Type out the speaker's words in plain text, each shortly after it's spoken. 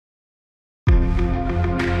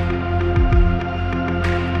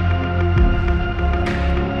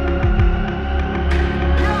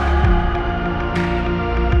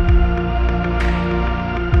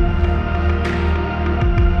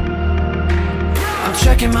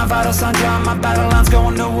checking my vital signs, drawing my battle lines,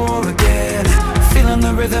 going to war again. Feeling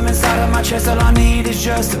the rhythm inside of my chest, all I need is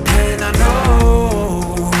just a pen. I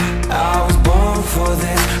know I was born for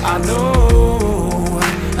this. I know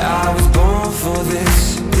I was born for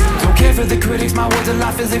this. Don't care for the critics, my words are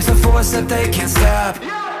like physics, a force that they can't stop.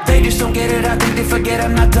 They just don't get it, I think they forget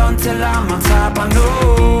I'm not done till I'm on top. I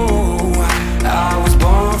know I was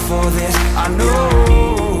born for this. I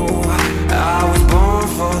know I was born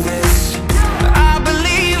for this. I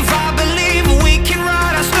believe we can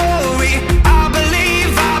write our story. I believe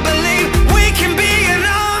we can be an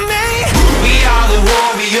army. We are the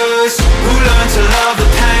warriors who learn to love the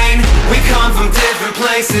pain. We come from different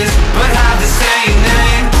places but have the same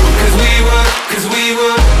name. Cause we were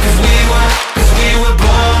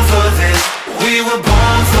born for this. We were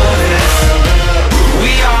born for this.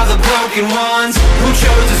 We are the broken ones who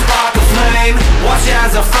chose to spark a flame. Watch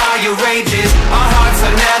as our fire rages, our hearts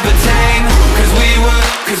are never tame. Cause we were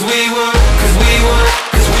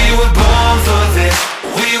born for this.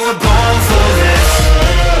 We were born for this.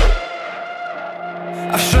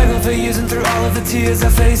 I've struggled for years and through all of the tears I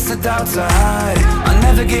faced, the doubts I hide. I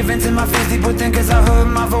never gave in to my fears deep within, cause I heard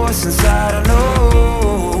my voice inside. I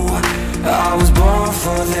know I was born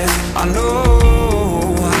for this. I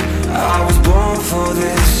know I was born for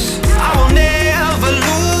this. I will never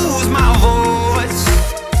lose my voice.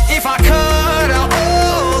 If I cut out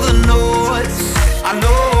all the noise, I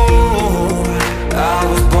know I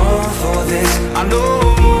was born for this. I know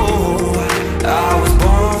I was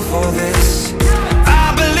born for this.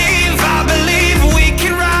 I believe we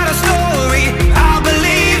can write a story. I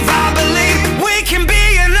believe we can be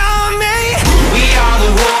an army. We are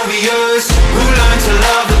the warriors who learn to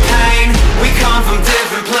love the pain. We come from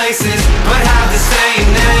different places but have the same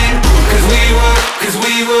name. Cause we were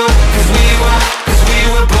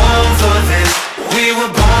born for this. We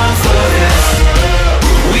were born for this.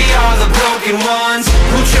 We are the broken ones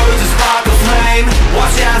who chose to spark a flame.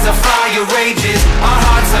 Watch as our fire rages, our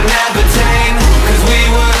hearts are never tame. Cause we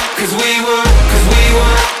were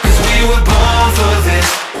born for this.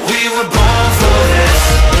 We were born for this.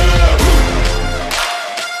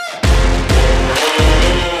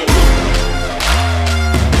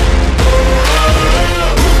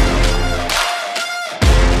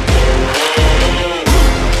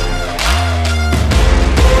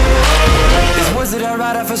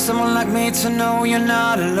 For someone like me to know you're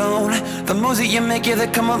not alone. The moves that you make, yeah,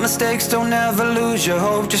 that come up mistakes. Don't ever lose your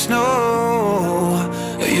hope. Just know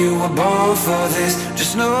you were born for this.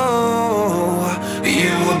 Just know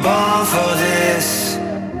you were born for this.